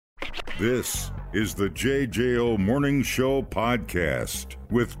This is the JJO Morning Show podcast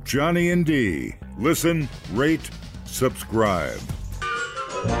with Johnny and D. Listen, rate, subscribe.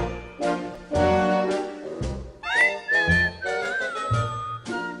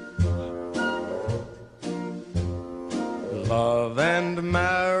 Love and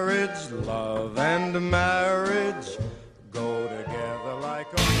marriage go together like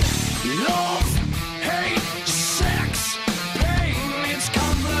a Love, hate, sex, pain, it's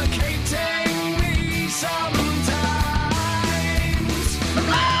complicating me sometimes.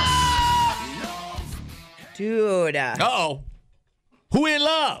 Dude. Uh-oh. Who in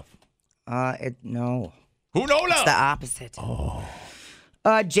love? No. Who no love? It's the opposite.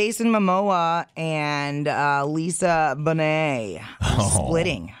 Jason Momoa and Lisa Bonet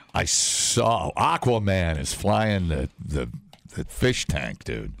splitting. I saw Aquaman is flying the fish tank,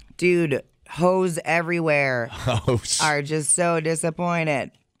 dude. Dude, hoes everywhere Hoes. are just so disappointed.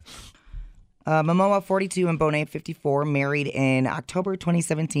 Momoa, 42, and Bonet, 54, married in October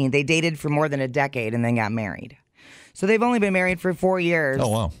 2017. They dated for more than a decade and then got married. So they've only been married for 4 years. Oh,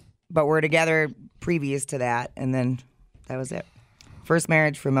 wow. But were together previous to that, and then that was it. First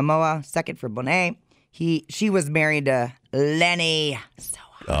marriage for Momoa, second for Bonet. She was married to Lenny. So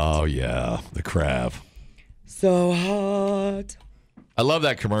hot. Oh, yeah, the crab. So hot. I love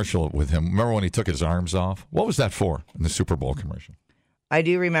that commercial with him. Remember when he took his arms off? What was that for in the Super Bowl commercial? I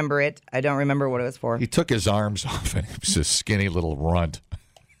do remember it. I don't remember what it was for. He took his arms off, and he was a skinny little runt.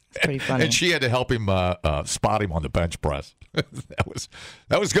 It's pretty funny. And she had to help him spot him on the bench press. that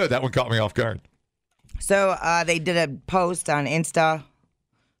was good. That one caught me off guard. So they did a post on Insta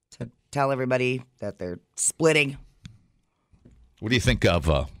to tell everybody that they're splitting. What do you think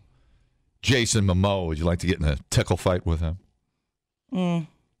of Jason Momoa? Would you like to get in a tickle fight with him?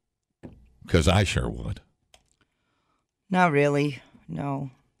 Because I sure would. Not really. No.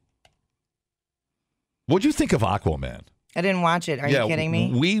 What'd you think of Aquaman? I didn't watch it. Are you kidding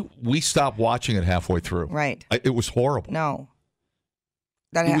me? We stopped watching it halfway through. Right. It was horrible. No.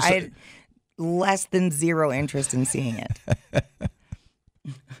 I had less than zero interest in seeing it.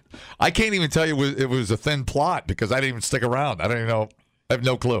 I can't even tell you it was a thin plot because I didn't even stick around. I don't even know. I have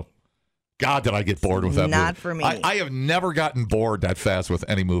no clue. God, did I get bored with that movie. Not for me. I have never gotten bored that fast with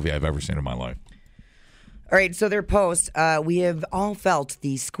any movie I've ever seen in my life. All right, so their post, we have all felt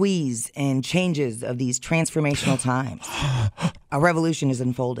the squeeze and changes of these transformational times. A revolution is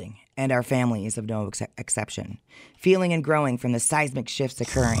unfolding, and our family is of no exception. Feeling and growing from the seismic shifts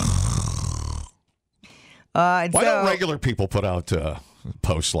occurring. Why don't regular people put out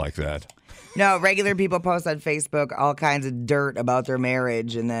posts like that? No, regular people post on Facebook all kinds of dirt about their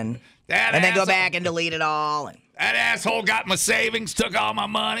marriage, and then go back and delete it all. That asshole got my savings, took all my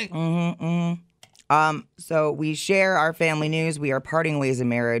money. So we share our family news. We are parting ways in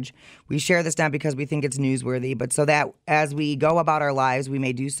marriage. We share this not because we think it's newsworthy, but so that as we go about our lives, we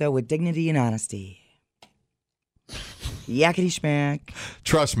may do so with dignity and honesty. Yakety schmack.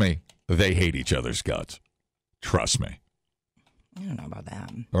 Trust me, they hate each other's guts. Trust me. I don't know about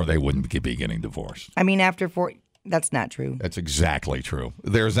that. Or they wouldn't be getting divorced. I mean, after 4, that's not true. That's exactly true.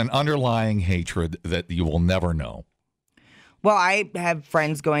 There's an underlying hatred that you will never know. Well, I have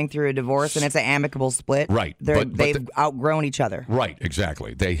friends going through a divorce, and it's an amicable split. Right. They've outgrown each other. Right,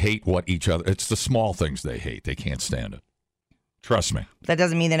 exactly. They hate what each other... It's the small things they hate. They can't stand it. Trust me. That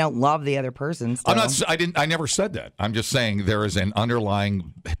doesn't mean they don't love the other person still. I never said that. I'm just saying there is an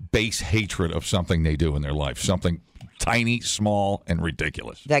underlying base hatred of something they do in their life. Something tiny, small, and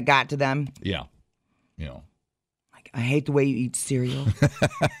ridiculous. That got to them? Yeah. You know. Like, I hate the way you eat cereal.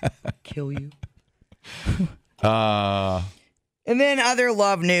 Kill you. And then other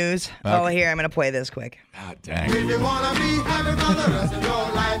love news. Okay. Oh, here, I'm going to play this quick. God dang. If you wanna be happy for the rest of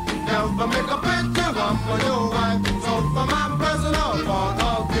your life, never make a picture one for your wife. So for my personal point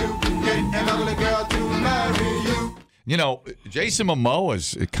of view, get an ugly girl to marry you. You know, Jason Momoa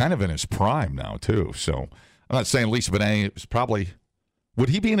is kind of in his prime now, too. So I'm not saying Lisa Bonet is probably... Would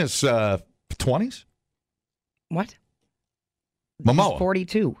he be in his 20s? What? Momoa. He's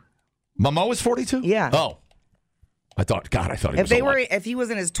 42. Momoa's 42? Yeah. Oh. I thought he was If he was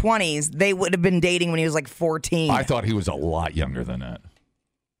in his 20s, they would have been dating when he was like 14. I thought he was a lot younger than that.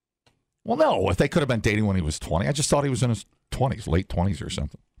 Well, no, if they could have been dating when he was 20, I just thought he was in his 20s, late 20s or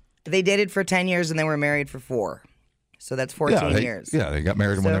something. They dated for 10 years and they were married for 4. So that's 14 years. Yeah, they got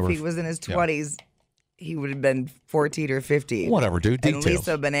married when they were... So if he was in his 20s, he would have been 14 or 15. Whatever, dude. Details. And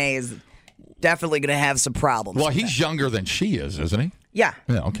Lisa Bonet is definitely going to have some problems. Well, he's younger than she is, isn't he? Yeah.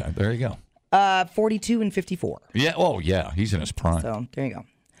 Yeah, okay. There you go. 42 and 54. Yeah. Oh, yeah. He's in his prime. So there you go.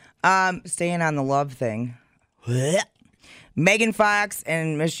 Staying on the love thing. Megan Fox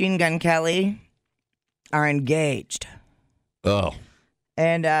and Machine Gun Kelly are engaged. Oh.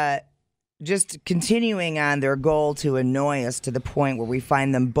 And just continuing on their goal to annoy us to the point where we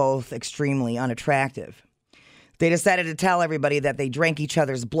find them both extremely unattractive. They decided to tell everybody that they drank each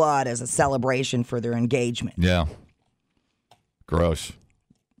other's blood as a celebration for their engagement. Yeah. Gross.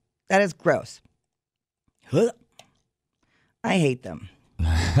 That is gross. Huh. I hate them.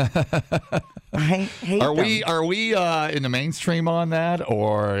 I hate them. Are we in the mainstream on that,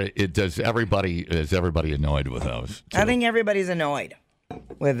 or is everybody annoyed with those? I think everybody's annoyed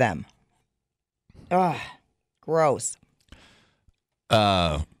with them. Ugh, gross.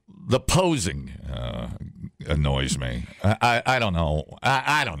 The posing annoys me. I don't know.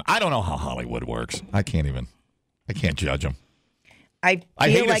 I don't know how Hollywood works. I can't judge them. I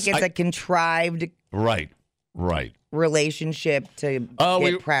feel like it's a contrived right relationship to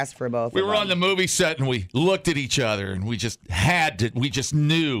get press for both. We were on the movie set and we looked at each other and we just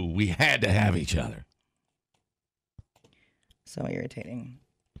knew we had to have each other. So irritating.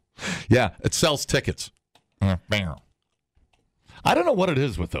 Yeah, it sells tickets. I don't know what it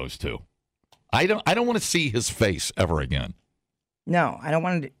is with those two. I don't want to see his face ever again. No, I don't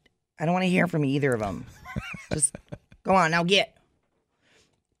want to hear from either of them. Just go on, now get.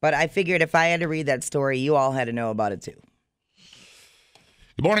 But I figured if I had to read that story, you all had to know about it too.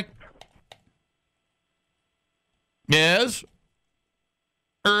 Good morning. Yes?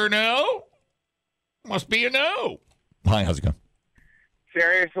 No? Must be a no. Hi, how's it going?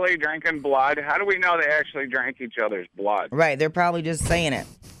 Seriously, drinking blood? How do we know they actually drank each other's blood? Right, they're probably just saying it.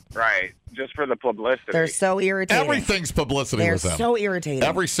 Right, just for the publicity. They're so irritating. Everything's publicity They're with them. so irritating.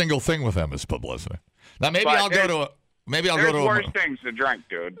 Every single thing with them is publicity. Now maybe But I'll go to a There's worse things to drink,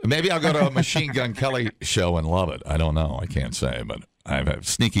 dude. Maybe I'll go to a Machine Gun Kelly show and love it. I don't know. I can't say, but I have a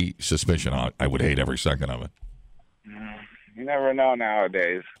sneaky suspicion I would hate every second of it. You never know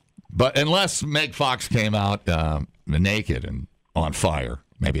nowadays. But unless Meg Fox came out naked and on fire,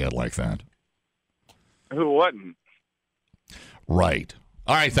 maybe I'd like that. Who wouldn't? Right.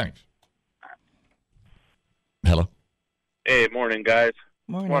 All right, thanks. Hello? Hey, morning, guys.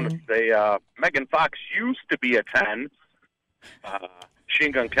 Morning. I want to say Megan Fox used to be a 10.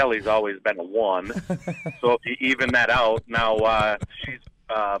 Machine Gun Kelly's always been a 1. So if you even that out, now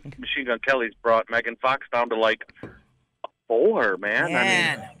Machine Gun Kelly's brought Megan Fox down to like a 4,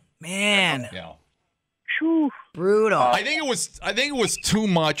 man. Man. Yeah. Whew. Brutal. I think it was too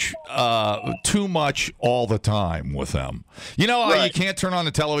much all the time with them. You know how you can't turn on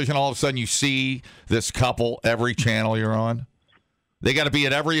the television, all of a sudden you see this couple every channel you're on? They got to be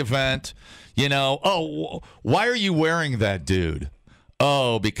at every event. You know, oh, why are you wearing that, dude?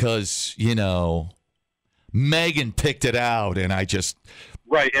 Oh, because, Megan picked it out and I just...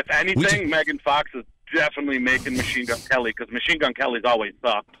 Right. If anything, Megan Fox is definitely making Machine Gun Kelly because Machine Gun Kelly's always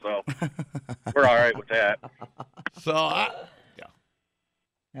sucked. So we're all right with that. So, I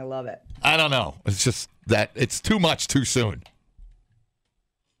love it. I don't know. It's just that it's too much too soon.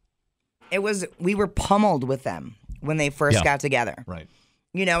 We were pummeled with them when they first got together. Right.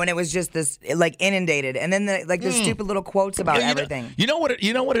 And it was just this inundated. And then the stupid little quotes about everything. You know what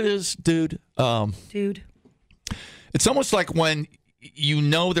it is, dude? Dude. It's almost like when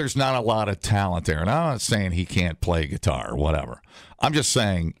there's not a lot of talent there. And I'm not saying he can't play guitar or whatever. I'm just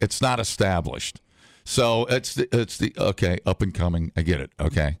saying it's not established. So it's the okay, up and coming. I get it.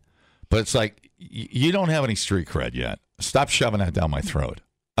 Okay. But it's like you don't have any street cred yet. Stop shoving that down my throat.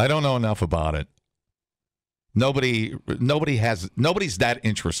 I don't know enough about it. Nobody's that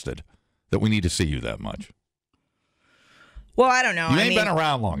interested that we need to see you that much. Well, I don't know. You ain't been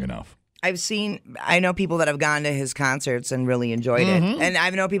around long enough. I know people that have gone to his concerts and really enjoyed it. And I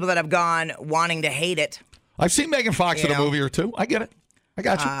know people that have gone wanting to hate it. I've seen Megan Fox in a movie or two. I get it. I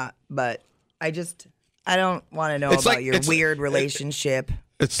got you. But I don't want to know about your weird relationship.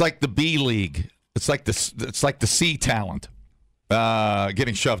 It's like the B League. It's like the C talent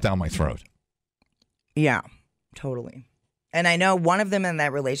getting shoved down my throat. Yeah, totally. And I know one of them in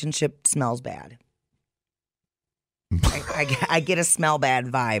that relationship smells bad. I get a smell bad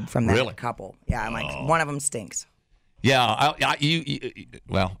vibe from that couple. Yeah, I'm like, one of them stinks. Yeah,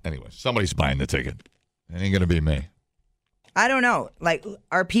 well, anyway, somebody's buying the ticket. It ain't going to be me. I don't know. Like,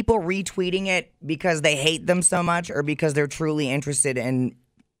 are people retweeting it because they hate them so much or because they're truly interested in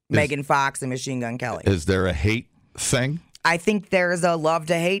Megan Fox and Machine Gun Kelly? Is there a hate thing? I think there's a love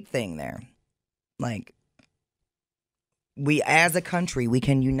to hate thing there. Like, we as a country, we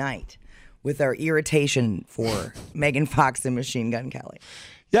can unite with our irritation for Megan Fox and Machine Gun Kelly.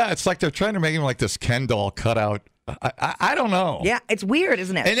 Yeah, it's like they're trying to make him like this Ken doll cutout I don't know. Yeah, it's weird,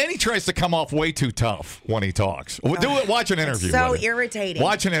 isn't it? And then he tries to come off way too tough when he talks. Watch an interview. so with him. irritating.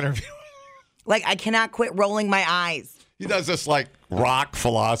 Watch an interview. Like, I cannot quit rolling my eyes. He does this like rock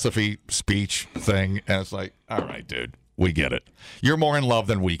philosophy speech thing, and it's like, all right, dude, we get it. You're more in love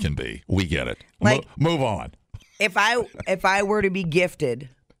than we can be. We get it. Like- Move on. If I were to be gifted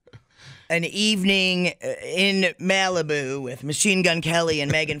an evening in Malibu with Machine Gun Kelly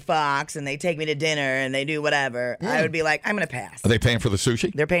and Megan Fox, and they take me to dinner and they do whatever, I would be like, I'm going to pass. Are they paying for the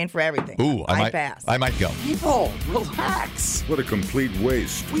sushi? They're paying for everything. Ooh, I might pass. I might go. People, relax. What a complete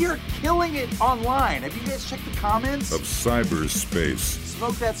waste We are killing it online. Have you guys checked the comments? of cyberspace.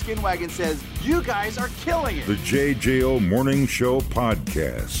 Smoke That Skin Wagon says, you guys are killing it. The JJO Morning Show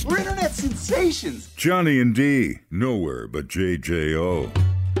podcast. We're internet sensations. Johnny and D, nowhere but JJO.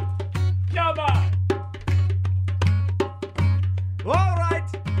 All right.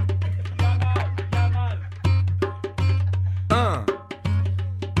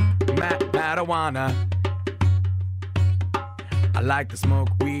 Marijuana. I like to smoke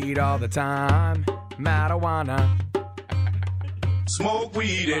weed all the time. Marijuana. Smoke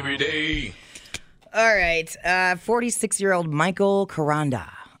weed every day. All right. 46-year-old Michael Karanda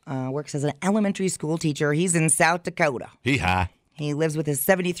works as an elementary school teacher. He's in South Dakota. Hee-haw. He lives with his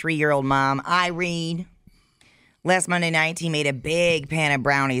 73-year-old mom, Irene. Last Monday night, he made a big pan of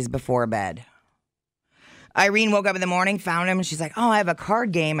brownies before bed. Irene woke up in the morning, found him, and she's like, oh, I have a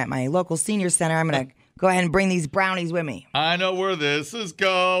card game at my local senior center. I'm going to go ahead and bring these brownies with me. I know where this is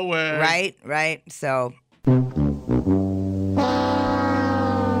going. Right? So,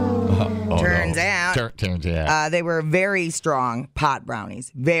 Oh, turns no. out, Turns out. they were very strong pot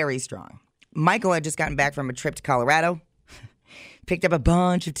brownies. Very strong. Michael had just gotten back from a trip to Colorado, picked up a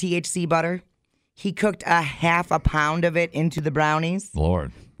bunch of THC butter. He cooked a half a pound of it into the brownies.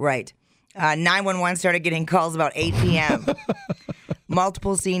 Lord. Right. 911 started getting calls about 8 p.m.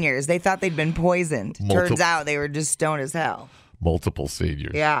 Multiple seniors. They thought they'd been poisoned. Turns out they were just stoned as hell. Multiple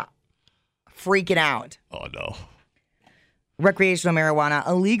seniors. Yeah. Freaking out. Oh, no. Recreational marijuana,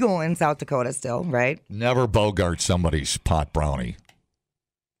 illegal in South Dakota still, right? Never bogart somebody's pot brownie.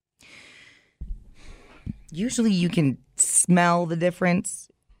 Usually you can smell the difference.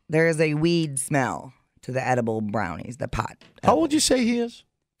 There is a weed smell to the edible brownies, the pot. How old would you say he is?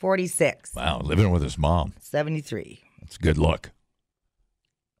 46. Wow, living with his mom. 73. That's a good look.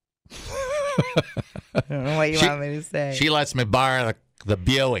 I don't know what you want me to say. She lets me borrow the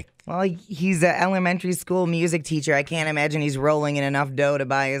Buick. Well, he's an elementary school music teacher. I can't imagine he's rolling in enough dough to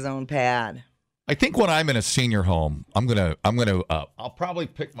buy his own pad. I think when I'm in a senior home, I'll probably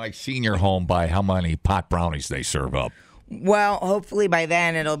pick my senior home by how many pot brownies they serve up. Well, hopefully by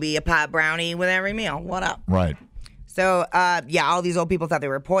then it'll be a pot brownie with every meal. What up? Right. So, all these old people thought they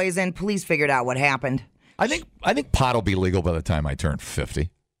were poisoned. Police figured out what happened. I think pot will be legal by the time I turn 50.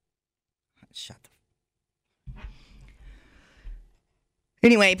 Shut the...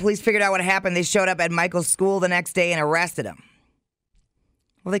 Anyway, police figured out what happened. They showed up at Michael's school the next day and arrested him.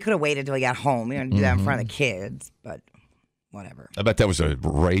 Well, they could have waited till he got home. You know, do that in front of the kids, but whatever. I bet that was a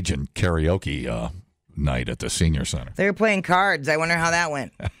raging karaoke night at the senior center. They were playing cards. I wonder how that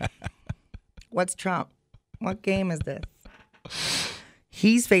went. What's Trump? What game is this?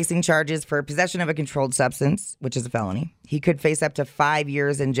 He's facing charges for possession of a controlled substance, which is a felony. He could face up to 5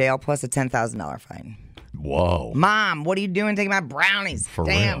 years in jail plus a $10,000 fine. Whoa. Mom, what are you doing taking my brownies? For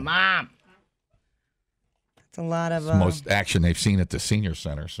Damn, real. Mom. That's a lot of... Most action they've seen at the senior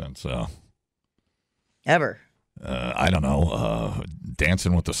center since... ever. I don't know.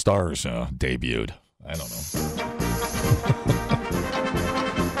 Dancing with the Stars debuted. I don't know.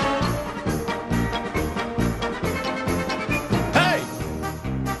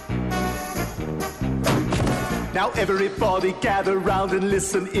 Now everybody gather round and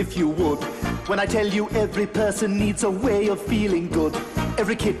listen if you would. When I tell you every person needs a way of feeling good.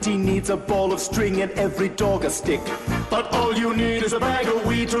 Every kitty needs a ball of string and every dog a stick. But all you need is a bag of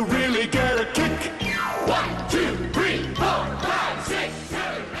weed to really get a kick. 1, 2, 3, 4, 5, 6,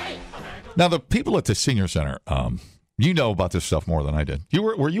 7, 8. Now, the people at the senior center, you know about this stuff more than I did.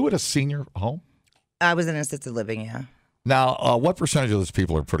 Were you at a senior home? I was in assisted living, yeah. Now, what percentage of those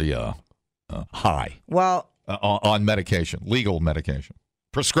people are pretty high Well, on medication, legal medication,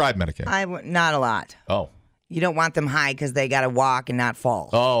 prescribed medication? not a lot. Oh. You don't want them high because they got to walk and not fall.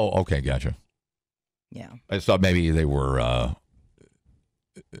 Oh, okay, gotcha. Yeah. I just thought maybe they were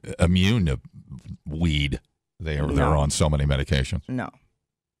immune to weed. They're on so many medications. No,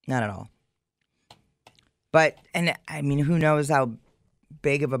 not at all. But, and I mean, who knows how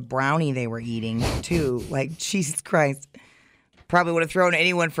big of a brownie they were eating, too. Like, Jesus Christ. Probably would have thrown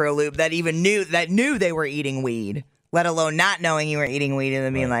anyone for a loop that even knew they were eating weed, let alone not knowing you were eating weed and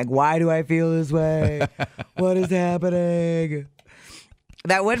then being like, why do I feel this way? What is happening?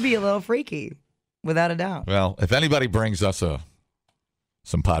 That would be a little freaky, without a doubt. Well, if anybody brings us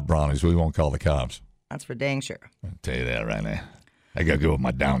some pot brownies, we won't call the cops. That's for dang sure. I'll tell you that right now. I got to go with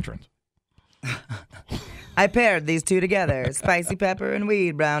my downtrends. I paired these two together, spicy pepper and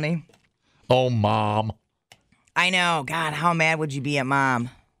weed brownie. Oh, Mom. I know. God, how mad would you be at Mom?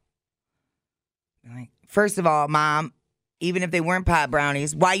 Like, first of all, Mom, even if they weren't pot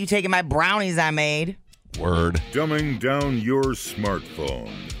brownies, why are you taking my brownies I made? Word. Dumbing down your smartphone.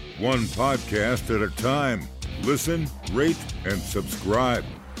 One podcast at a time. Listen, rate, and subscribe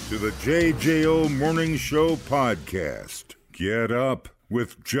to the JJO Morning Show podcast. Get up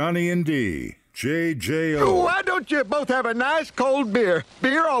with Johnny and D. JJO. Why don't you both have a nice cold beer?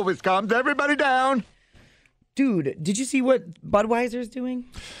 Beer always calms everybody down. Dude, did you see what Budweiser's doing?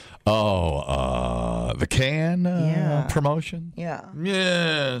 Oh, the can promotion? Yeah.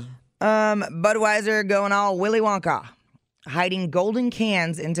 Yeah. Budweiser going all Willy Wonka, hiding golden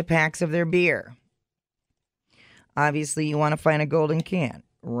cans into packs of their beer. Obviously, you want to find a golden can,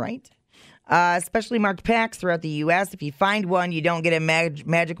 right? Especially marked packs throughout the U.S. If you find one, you don't get a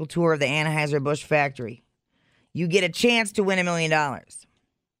magical tour of the Anheuser-Busch factory. You get a chance to win $1 million.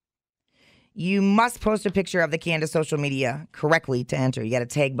 You must post a picture of the can to social media correctly to enter. You got to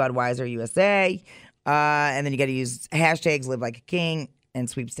tag Budweiser USA, and then you got to use hashtags Live Like a King and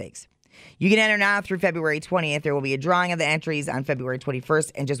sweepstakes. You can enter now through February 20th. There will be a drawing of the entries on February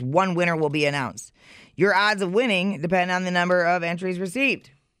 21st, and just one winner will be announced. Your odds of winning depend on the number of entries received.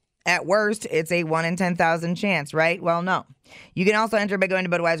 At worst, it's a 1 in 10,000 chance, right? Well, no. You can also enter by going to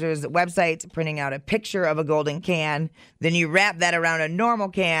Budweiser's website, printing out a picture of a golden can. Then you wrap that around a normal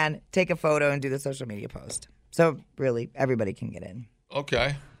can, take a photo, and do the social media post. So, really, everybody can get in.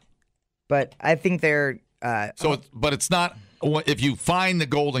 Okay. But I think they're... but it's not... If you find the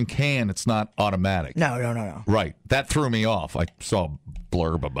golden can, it's not automatic. No. Right. That threw me off. I saw a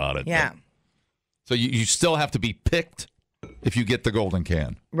blurb about it. Yeah. So you still have to be picked if you get the golden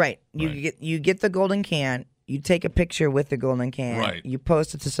can. Right. You get the golden can. You take a picture with the golden can. Right. You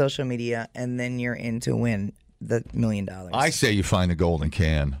post it to social media, and then you're in to win the $1 million. I say you find the golden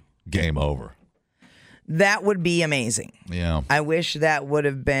can, game over. That would be amazing. Yeah. I wish that would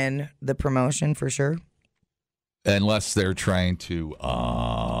have been the promotion for sure. Unless they're trying to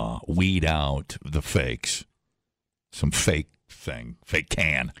weed out the fakes. Some fake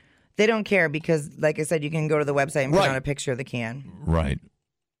can. They don't care because, like I said, you can go to the website and put on a picture of the can. Right.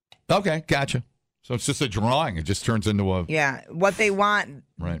 Okay, gotcha. So it's just a drawing. It just turns into a... Yeah. What they want,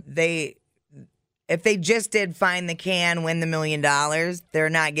 right. If they just did find the can, win the $1 million, they're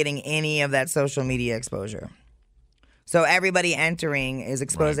not getting any of that social media exposure. So everybody entering is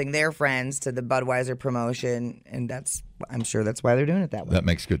exposing their friends to the Budweiser promotion, and I'm sure that's why they're doing it that way. That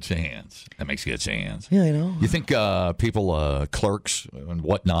makes good sense. Yeah, I know. You think people, clerks and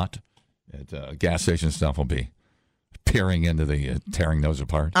whatnot at gas station stuff will be peering into tearing those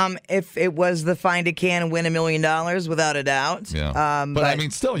apart? If it was the find a can and win $1 million, without a doubt. Yeah. But I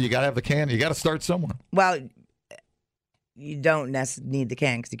mean, still, you got to have the can. You got to start somewhere. Well, you don't need the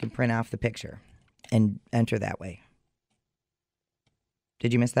can because you can print off the picture and enter that way.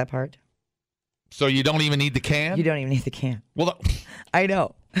 Did you miss that part? So you don't even need the can? You don't even need the can. Well, I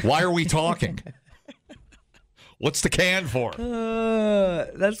know. Why are we talking? What's the can for?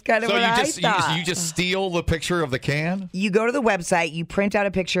 That's kind of what I thought. You just steal the picture of the can? You go to the website, you print out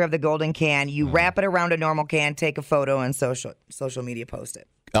a picture of the golden can, you wrap it around a normal can, take a photo, and social media post it.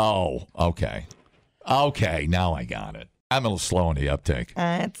 Oh, okay. Okay, now I got it. I'm a little slow in the uptake.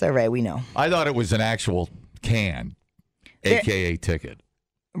 It's all right, we know. I thought it was an actual can, a.k.a. ticket.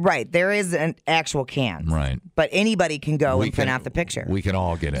 Right, there is an actual can. Right. But anybody can go and print out the picture. We can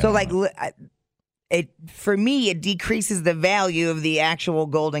all get in. So, for me, it decreases the value of the actual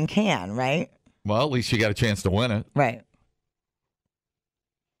golden can, right? Well, at least you got a chance to win it. Right.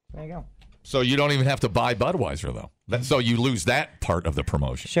 There you go. So you don't even have to buy Budweiser, though. So you lose that part of the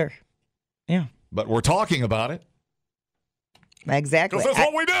promotion. Sure. Yeah. But we're talking about it. Exactly. Because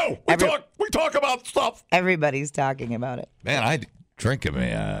that's what we do. We talk about stuff. Everybody's talking about it. Man, I'd drink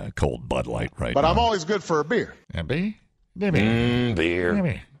a cold Bud Light right now. But I'm always good for a beer. Yeah, beer.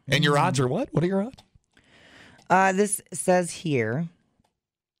 And your odds are what? What are your odds? This says here.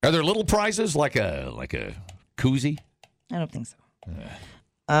 Are there little prizes like a koozie? I don't think so.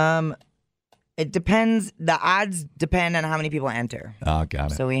 It depends. The odds depend on how many people enter. Oh,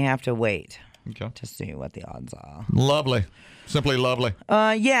 got it. So we have to wait to see what the odds are. Lovely. Simply Lovely.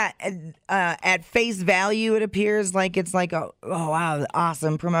 Yeah. At face value, it appears like it's like, oh wow,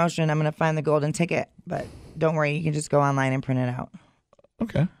 awesome promotion. I'm going to find the golden ticket. But don't worry, you can just go online and print it out.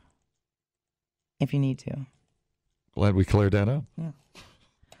 Okay. If you need to. Glad we cleared that up. Yeah.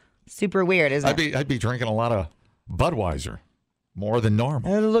 Super weird, isn't it? I'd be drinking a lot of Budweiser, more than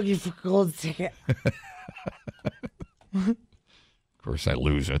normal. I'm looking for a golden ticket. Of course, I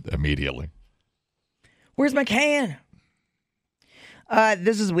lose it immediately. Where's my can?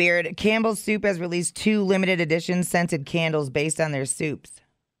 This is weird. Campbell's Soup has released 2 limited edition scented candles based on their soups.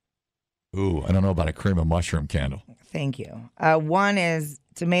 Ooh, I don't know about a cream of mushroom candle. Thank you. One is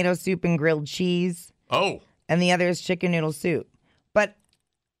tomato soup and grilled cheese. Oh. And the other is chicken noodle soup. But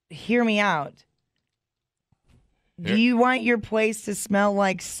hear me out. Do you want your place to smell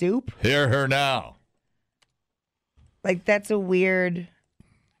like soup? Hear her now. Like, that's a weird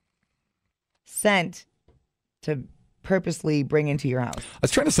scent to purposely bring into your house. I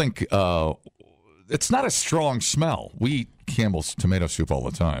was trying to think. It's not a strong smell. We eat Campbell's tomato soup all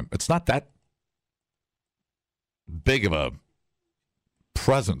the time. It's not that big of a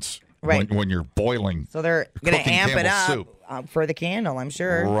presence when you're boiling. So they're going to amp it Campbell's up for the candle, I'm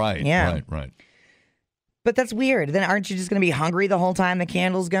sure. Right, yeah. right. But that's weird. Then aren't you just going to be hungry the whole time the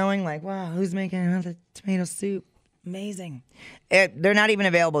candle's going? Like, wow, who's making another tomato soup? Amazing. They're not even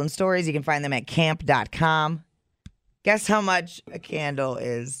available in stores. You can find them at camp.com. Guess how much a candle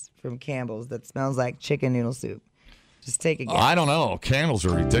is from Campbell's that smells like chicken noodle soup? Just take a guess. I don't know. Candles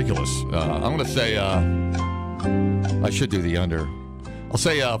are ridiculous. I'm going to say I should do the under. I'll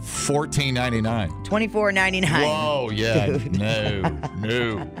say $14.99. $24.99. Whoa, yeah. Dude.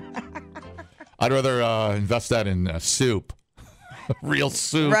 No. I'd rather invest that in soup. Real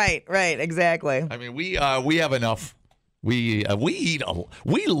soup. Right, exactly. I mean, we have enough. We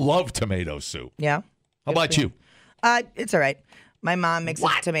love tomato soup. Yeah. How about you? It's all right. My mom makes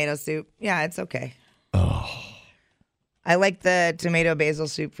tomato soup. Yeah, it's okay. Oh. I like the tomato basil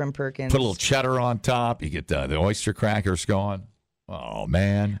soup from Perkins. Put a little cheddar on top. You get the oyster crackers going. Oh,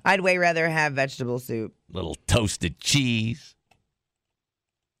 man. I'd way rather have vegetable soup. Little toasted cheese.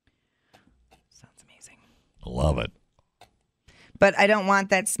 Sounds amazing. Love it. But I don't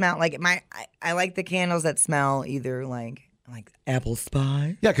want that smell. Like I like the candles that smell either like apple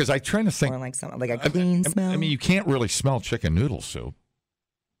spice. Yeah, because I try to think. Or like something like a clean smell. I mean, you can't really smell chicken noodle soup.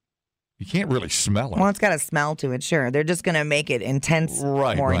 You can't really smell it. Well, it's got a smell to it, sure. They're just going to make it intense,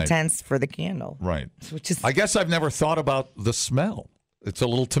 more intense for the candle. Right. Which is, I guess I've never thought about the smell. It's a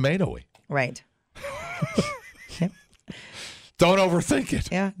little tomatoey. Right. Don't overthink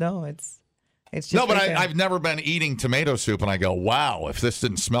it. Yeah, no, it's just no, but right I've never been eating tomato soup and I go, wow, if this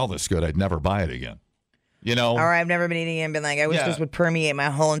didn't smell this good, I'd never buy it again. You know? Or I've never been eating it and been like, I wish this would permeate my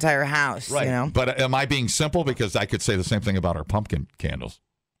whole entire house. Right. You know? But am I being simple? Because I could say the same thing about our pumpkin candles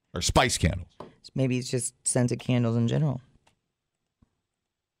or spice candles. Maybe it's just scented candles in general.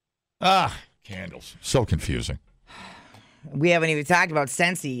 Candles. So confusing. We haven't even talked about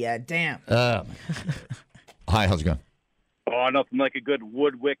Scentsy yet. Damn. Hi, how's it going? Oh, nothing like a good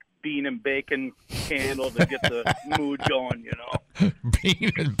Woodwick bean and bacon candle to get the mood going, you know.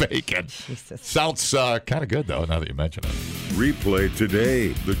 Bean and bacon. Jesus. Sounds kind of good, though, now that you mention it. Replay today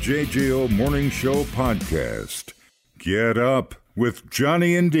the JJO Morning Show podcast. Get up with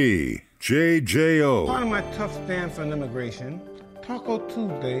Johnny and D. JJO. Part of my tough stance on immigration, Taco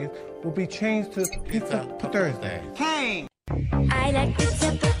Tuesdays will be changed to Pizza Thursday. Hey! I like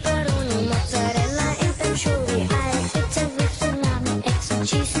pizza, pepperoni, mozzarella, and patchouli. I like pizza with salami, extra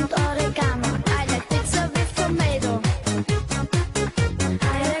cheese, and oregano. I like pizza with tomato.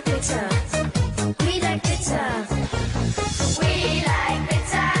 I like pizza. We like pizza. We like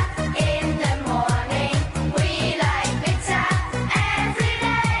pizza in the morning. We like pizza every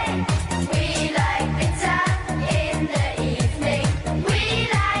day. We like pizza in the evening. We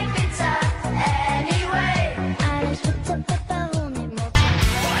like pizza anyway. I like pizza, pepperoni,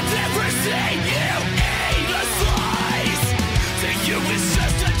 mozzarella.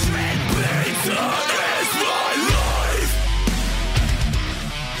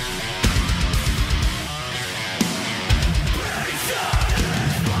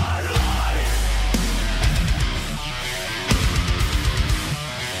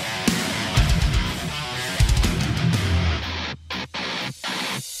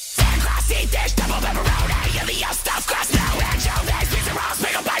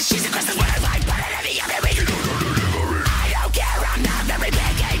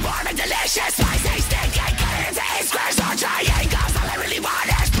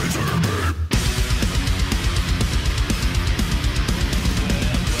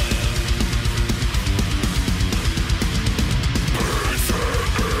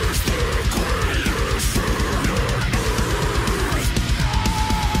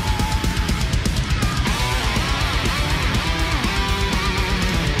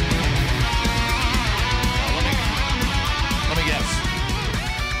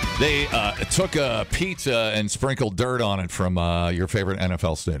 They took a pizza and sprinkled dirt on it from your favorite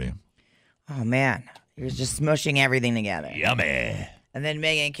NFL stadium. Oh, man. You're just smushing everything together. Yummy. And then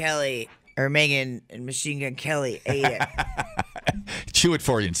Megan and Machine Gun Kelly ate it. Chew it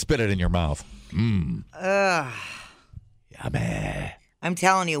for you and spit it in your mouth. Mmm. Ugh. Yummy. I'm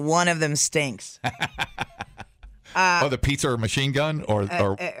telling you, one of them stinks. The pizza or Machine Gun or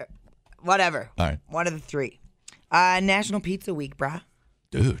whatever. All right. One of the three. National Pizza Week, brah.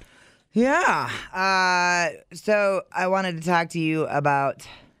 Dude. Yeah. So I wanted to talk to you about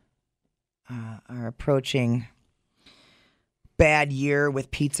our approaching bad year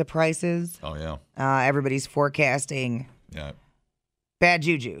with pizza prices. Oh, yeah. Everybody's forecasting Yeah. bad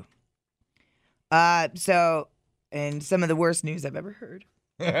juju. So, and some of the worst news I've ever heard.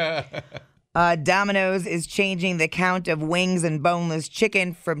 Domino's is changing the count of wings and boneless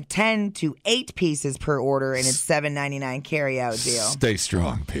chicken from 10 to 8 pieces per order in its $7.99 carryout deal. Stay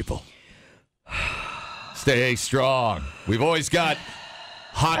strong, people. Stay strong. We've always got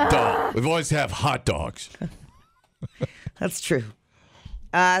hot dog. We've always have hot dogs. That's true.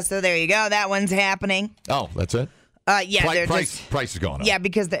 So there you go. That one's happening. Oh, that's it? Yeah, Price is going up. Yeah,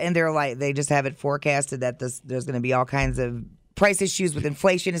 because they just have it forecasted that there's going to be all kinds of price issues with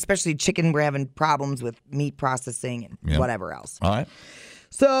inflation, especially chicken. We're having problems with meat processing and whatever else. All right.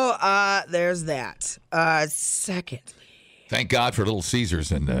 So there's that. Secondly, thank God for Little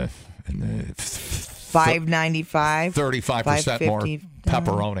Caesars and the $5.95, 35% more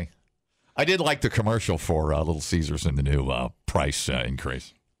pepperoni. I did like the commercial for Little Caesars and the new price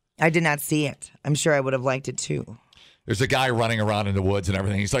increase. I did not see it. I'm sure I would have liked it too. There's a guy running around in the woods and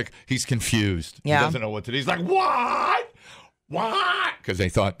everything. He's confused. Yeah. He doesn't know what to do. He's like, what? What? Because they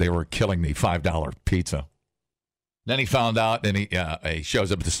thought they were killing the $5 pizza. Then he found out, and he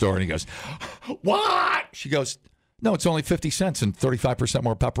shows up at the store and he goes, what? She goes, no, it's only 50 cents and 35%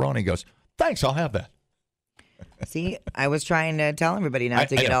 more pepperoni. He goes, thanks, I'll have that. See, I was trying to tell everybody not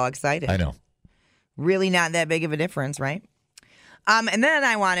to get all excited. I know. Really not that big of a difference, right? And then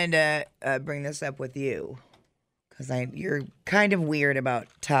I wanted to bring this up with you because you're kind of weird about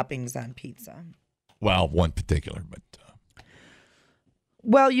toppings on pizza. Well, one particular, but...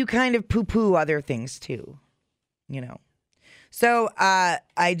 Well, you kind of poo-poo other things too, you know. So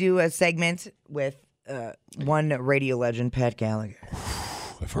I do a segment with one radio legend, Pat Gallagher.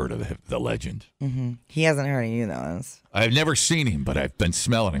 I've heard of the legend. Mm-hmm. He hasn't heard of you, though. I've never seen him, but I've been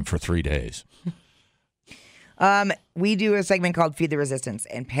smelling him for 3 days. We do a segment called Feed the Resistance,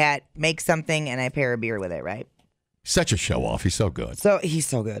 and Pat makes something, and I pair a beer with it, right? Such a show-off. He's so good. He's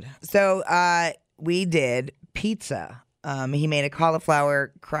so good. So we did pizza. He made a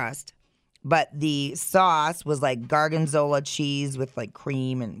cauliflower crust, but the sauce was like gargonzola cheese with like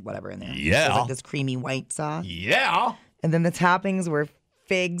cream and whatever in there. Yeah. It was like this creamy white sauce. Yeah. And then the toppings were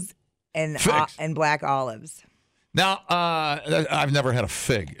figs and black olives. Now, I've never had a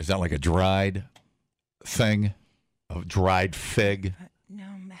fig. Is that like a dried thing? A dried fig? No,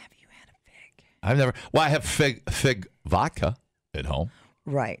 have you had a fig? I've never. Well, I have fig vodka at home.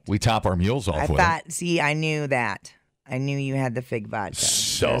 Right. We top our mules off with it. See, I knew that. I knew you had the fig vodka.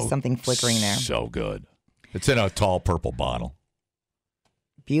 There's something flickering there. So good. It's in a tall purple bottle.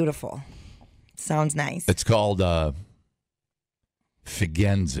 Beautiful. Sounds nice. It's called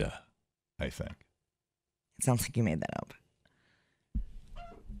Figenza, I think. It sounds like you made that up.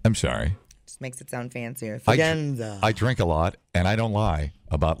 I'm sorry. Just makes it sound fancier. Figenza. I drink a lot, and I don't lie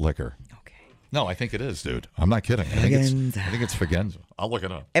about liquor. Okay. No, I think it is, dude. I'm not kidding. I think it's Figenza. I'll look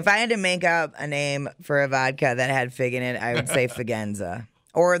it up. If I had to make up a name for a vodka that had fig in it, I would say Figenza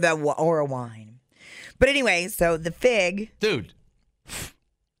or a wine. But anyway, so the fig, dude.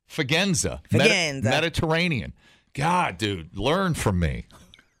 Figenza. Mediterranean. God, dude, learn from me.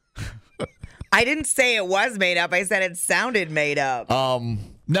 I didn't say it was made up. I said it sounded made up.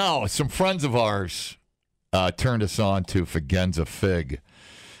 No, some friends of ours turned us on to Figenza fig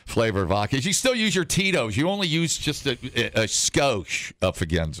flavored vodka. You still use your Tito's. You only use just a skosh of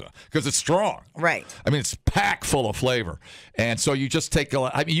Figenza because it's strong. Right. I mean, it's packed full of flavor. And so you just take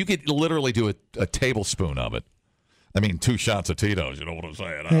you could literally do a tablespoon of it. I mean, 2 shots of Tito's, you know what I'm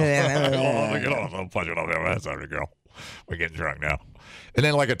saying? I'm punching up there. That's how we go. We're getting drunk now. And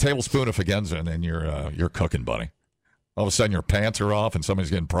then like a tablespoon of Figenza, and then you're cooking, buddy. All of a sudden, your pants are off, and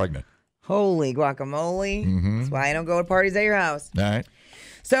somebody's getting pregnant. Holy guacamole. Mm-hmm. That's why I don't go to parties at your house. All right.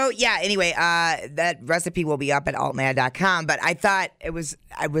 So, yeah, anyway, that recipe will be up at altmad.com, but I thought I was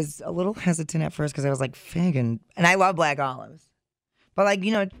a little hesitant at first because I was like, fig, and I love black olives. But, like,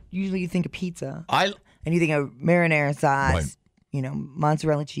 you know, usually you think of pizza. And you think of marinara sauce. Right.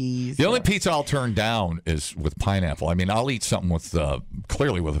 mozzarella cheese. The only pizza I'll turn down is with pineapple. I mean, I'll eat something with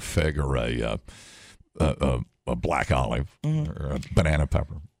clearly with a fig or a black olive or a banana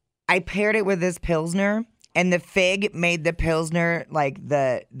pepper. I paired it with this Pilsner, and the fig made the Pilsner, like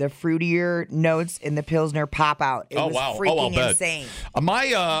the fruitier notes in the Pilsner pop out. It was freaking insane.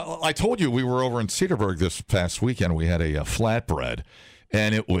 I told you we were over in Cedarburg this past weekend. We had a flatbread,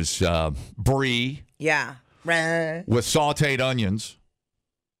 and it was brie. Yeah. With sautéed onions,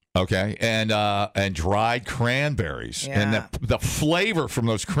 okay, and dried cranberries, and the flavor from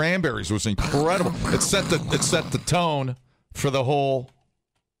those cranberries was incredible. It set the tone for the whole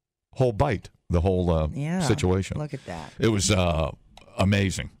bite, the whole situation. Look at that. It was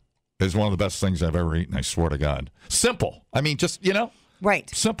amazing. It was one of the best things I've ever eaten. I swear to God. Simple. I mean, just right.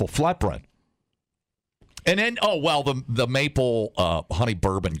 Simple flatbread. And then, the maple honey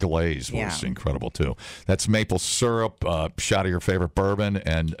bourbon glaze was incredible, too. That's maple syrup, shot of your favorite bourbon,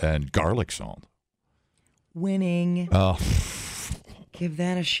 and garlic salt. Winning. Oh. Give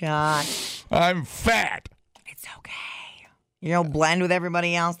that a shot. I'm fat. It's okay. Blend with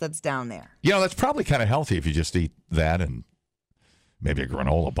everybody else that's down there. That's probably kind of healthy if you just eat that and maybe a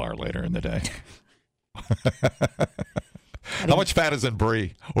granola bar later in the day. How much fat is in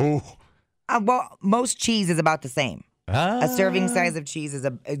brie? Oh. Well, most cheese is about the same. A serving size of cheese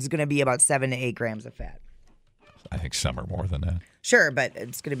is going to be about 7 to 8 grams of fat. I think some are more than that. Sure, but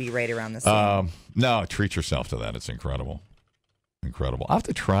it's going to be right around the same. No, treat yourself to that. It's incredible. Incredible. I'll have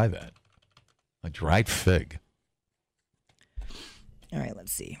to try that. A dried fig. All right,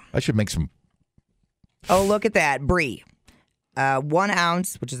 let's see. I should make some. Oh, look at that. Brie. 1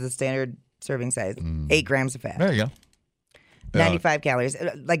 ounce, which is the standard serving size, 8 grams of fat. There you go. 95 calories.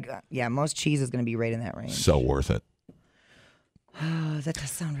 Most cheese is going to be right in that range. So worth it. That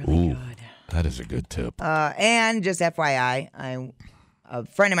does sound really good. That is a good tip. And just FYI, a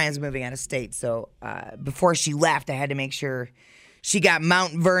friend of mine is moving out of state, so before she left, I had to make sure she got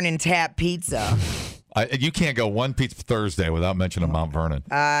Mount Vernon Tap Pizza. You can't go one Pizza Thursday without mentioning Mount Vernon.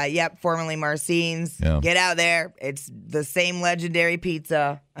 Yep, formerly Marcine's. Yeah. Get out there. It's the same legendary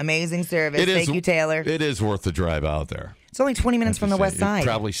pizza. Amazing service. Thank you, Taylor. It is worth the drive out there. It's only 20 minutes from the west side. You'll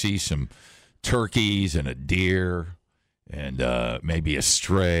probably see some turkeys and a deer and maybe a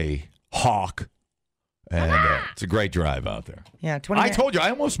stray hawk. And it's a great drive out there. Yeah, 20 minutes. I told you,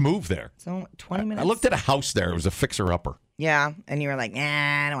 I almost moved there. So 20 minutes. I looked at a house there. It was a fixer-upper. Yeah, and you were like,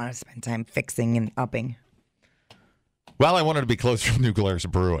 I don't want to spend time fixing and upping. Well, I wanted to be closer to New Glarus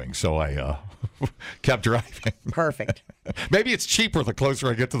Brewing, so I kept driving. Perfect. Maybe it's cheaper the closer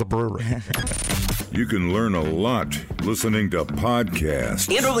I get to the brewery. You can learn a lot listening to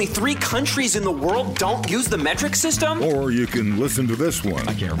podcasts. And only 3 countries in the world don't use the metric system? Or you can listen to this one.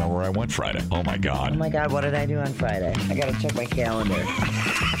 I can't remember where I went Friday. Oh, my God. Oh, my God, what did I do on Friday? I got to check my calendar.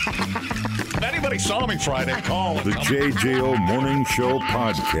 If anybody saw me Friday, call. The JJO Morning Show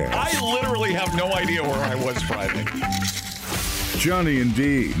Podcast. I literally have no idea where I was Friday. Johnny and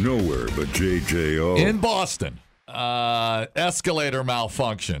D, nowhere but JJO. In Boston, escalator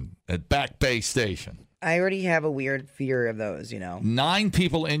malfunction at Back Bay Station. I already have a weird fear of those, 9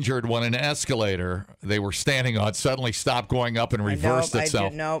 people injured when an escalator they were standing on suddenly stopped going up and reversed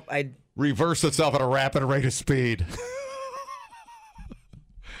itself. Reversed itself at a rapid rate of speed.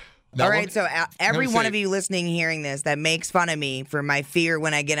 Now, all right, so every one of you listening, hearing this, that makes fun of me for my fear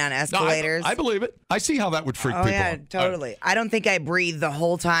when I get on escalators. No, I believe it. I see how that would freak people out. Yeah, totally. I don't think I breathe the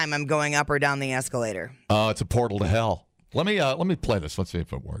whole time I'm going up or down the escalator. It's a portal to hell. Let me play this. Let's see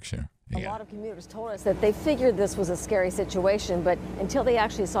if it works here. A lot of commuters told us that they figured this was a scary situation, but until they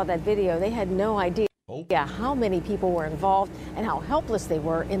actually saw that video, they had no idea how many people were involved and how helpless they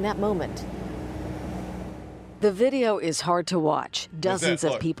were in that moment. The video is hard to watch. Dozens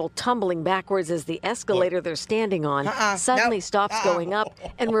of people tumbling backwards as the escalator they're standing on suddenly stops going up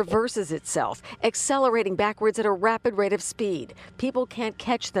and reverses itself, accelerating backwards at a rapid rate of speed. People can't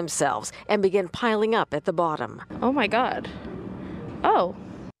catch themselves and begin piling up at the bottom. Oh my God. Oh.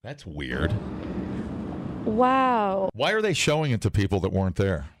 That's weird. Wow. Why are they showing it to people that weren't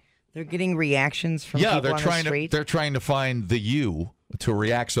there? They're getting reactions from people on the street. They're trying to find the you to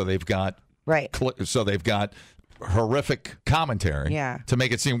react, so they've got horrific commentary to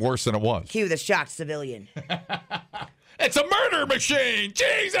make it seem worse than it was. Cue the shocked civilian. It's a murder machine!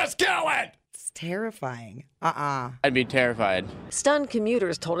 Jesus, kill it! It's terrifying. I'd be terrified. Stunned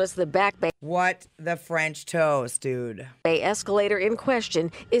commuters told us the Back Bay. What the French toast, dude? Bay escalator in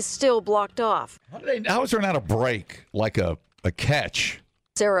question is still blocked off. How is there not a break, like a catch?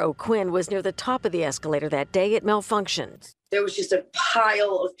 Sarah O'Quinn was near the top of the escalator that day. It malfunctioned. There was just a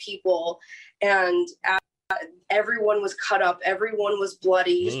pile of people, and Everyone was cut up. Everyone was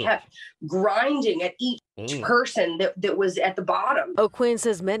bloody. He just kept grinding at each person that was at the bottom. O'Quinn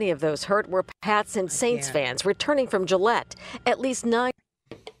says many of those hurt were Pats and Saints fans returning from Gillette. At least 9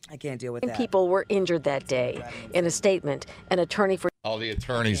 I can't deal with that. people were injured that day. In a statement, an attorney for the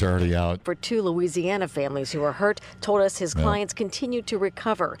attorney's already out. For 2 Louisiana families who were hurt told us his clients continued to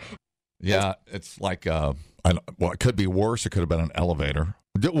recover. Yeah, it's like, well, it could be worse. It could have been an elevator.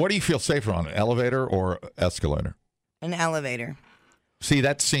 What do you feel safer on, an elevator or escalator? An elevator. See,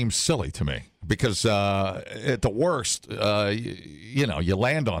 that seems silly to me because at the worst, you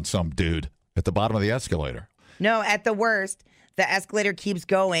land on some dude at the bottom of the escalator. No, at the worst, the escalator keeps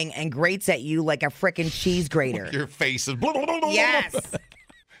going and grates at you like a frickin' cheese grater. Your face is blah, blah, blah, blah, Yes.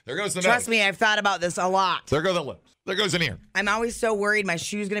 There goes the Trust nose. me, I've thought about this a lot. There go the lips. There goes an ear. I'm always so worried my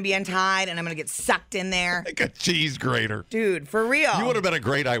shoe's going to be untied and I'm going to get sucked in there. Like a cheese grater. Dude, for real. You would have been a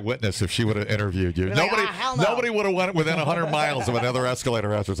great eyewitness if she would have interviewed you. You're like, hell no. Nobody would have went within 100 miles of another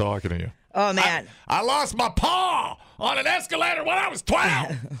escalator after talking to you. Oh, man. I lost my paw on an escalator when I was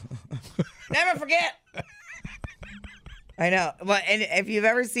 12. Never forget. I know. But and if you've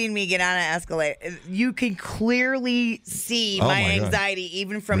ever seen me get on an escalator, you can clearly see my anxiety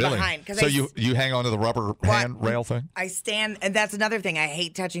even from Really? behind. So you hang on to the rubber handrail thing? I stand, and that's another thing. I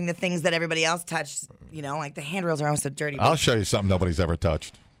hate touching the things that everybody else touched. Like the handrails are almost so dirty. I'll show you something nobody's ever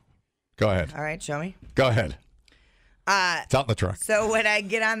touched. Go ahead. All right, show me. Go ahead. It's out in the truck. So when I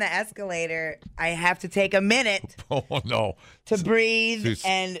get on the escalator, I have to take a minute Oh, no. to breathe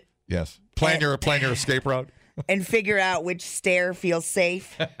and Yes. Plan your escape route. and figure out which stair feels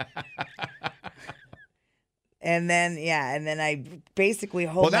safe. And then I basically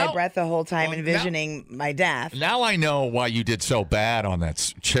hold my breath the whole time, envisioning my death. Now I know why you did so bad on that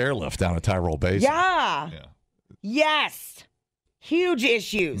chairlift down at Tyrol Basin. Yeah. Yes. Huge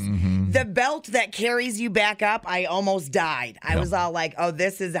issues. Mm-hmm. The belt that carries you back up, I almost died. I was all like, oh,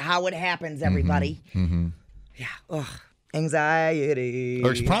 this is how it happens, everybody. Mm-hmm. Yeah. Ugh. Anxiety.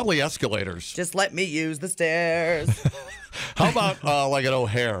 There's probably escalators. Just let me use the stairs. How about like at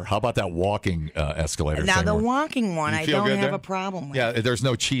O'Hare? How about that walking escalator Now, thing the where- walking one, You I feel don't good have there? a problem with. Yeah, there's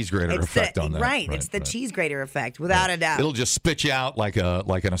no cheese grater It's effect the, on that. Right, it's the cheese grater effect, without a doubt. It'll just spit you out like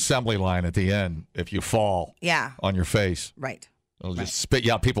an assembly line at the end if you fall. Yeah. On your face. Right. It'll just spit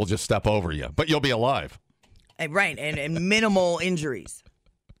you out. People just step over you, but you'll be alive. Right, and minimal injuries.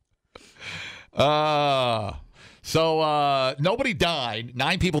 So nobody died.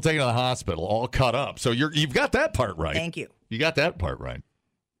 9 people taken to the hospital, all cut up. So you've got that part right. Thank you. You got that part right.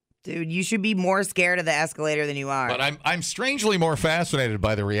 Dude, you should be more scared of the escalator than you are. But I'm strangely more fascinated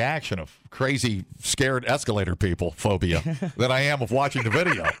by the reaction of crazy, scared escalator people phobia than I am of watching the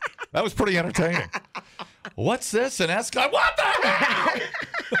video. That was pretty entertaining. What's this? An escalator? What the hell?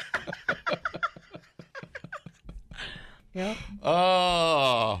 Yeah.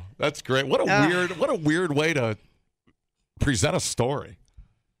 Oh, that's great. What a weird way to present a story.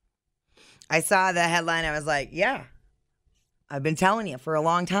 I saw the headline. I was like, yeah, I've been telling you for a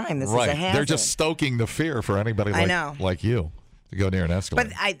long time. This is a hazard. They're just stoking the fear for anybody like you to go near an escalator.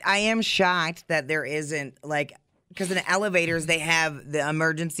 But I am shocked that there isn't, because in elevators, they have the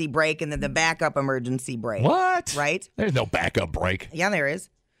emergency brake and then the backup emergency brake. What? Right? There's no backup brake. Yeah, there is.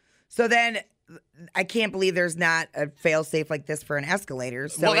 So then I can't believe there's not a fail-safe like this for an escalator,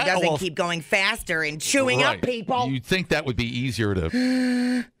 so it doesn't keep going faster and chewing up people. You'd think that would be easier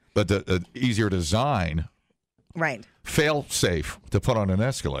to, but the easier design, right? Fail-safe to put on an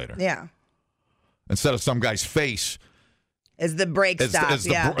escalator. Yeah. Instead of some guy's face as the brake stop, as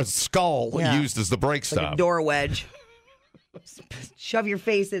the skull used as the brake like stop. A door wedge. Shove your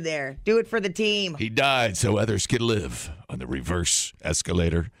face in there. Do it for the team. He died so others could live on the reverse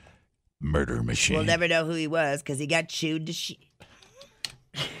escalator murder machine. We'll never know who he was because he got chewed to shit.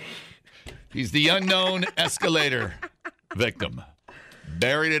 He's the unknown escalator victim,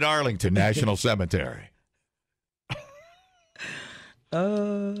 buried at Arlington National Cemetery.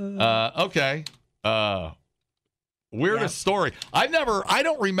 Okay. Weirdest story. I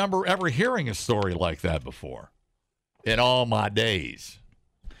don't remember ever hearing a story like that before in all my days.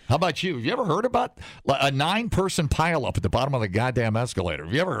 How about you? Have you ever heard about a 9-person pileup at the bottom of the goddamn escalator?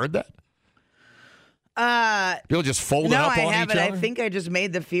 Have you ever heard that? People just folding up on each other? No, I haven't. I think I just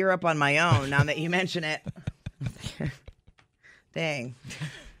made the fear up on my own now that you mention it. Dang.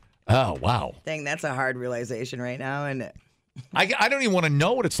 Oh, wow. Dang, that's a hard realization right now, isn't it? I don't even want to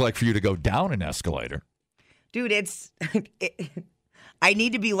know what it's like for you to go down an escalator. Dude, I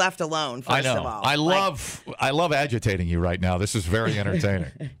need to be left alone, first of all. I love agitating you right now. This is very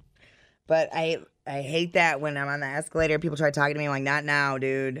entertaining. But I hate that when I'm on the escalator, people try talking to me. I'm like, not now,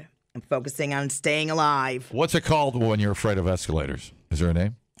 dude. I'm focusing on staying alive. What's it called when you're afraid of escalators? Is there a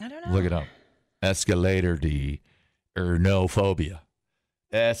name? I don't know. Look it up. Escalator phobia.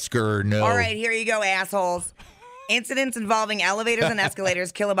 Escarno. All right, here you go, assholes. Incidents involving elevators and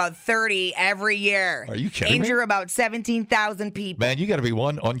escalators kill about 30 every year. Are you kidding me? Injure about 17,000 people. Man, you got to be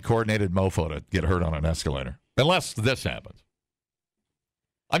one uncoordinated mofo to get hurt on an escalator. Unless this happens.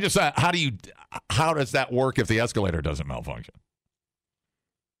 I'm just saying, how does that work if the escalator doesn't malfunction?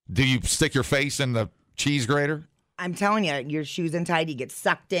 Do you stick your face in the cheese grater? I'm telling you, your shoes untied, you get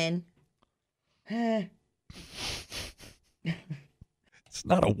sucked in. It's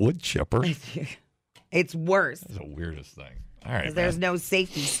not a wood chipper. It's worse. That's the weirdest thing. All right. There's no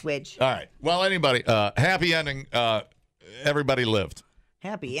safety switch. All right. Well, anybody, happy ending. Everybody lived.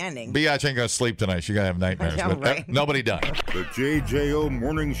 Happy ending. Biatch ain't going to sleep tonight. She's going to have nightmares. I know, but right? Nobody died. The JJO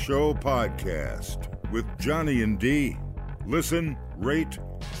Morning Show podcast with Johnny and D. Listen, rate,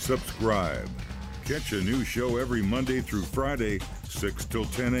 subscribe. Catch a new show every Monday through Friday, 6 till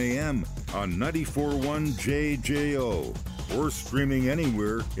 10 a.m. on 94.1 JJO or streaming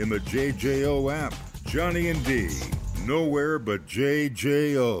anywhere in the JJO app. Johnny and D, nowhere but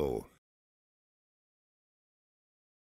JJO.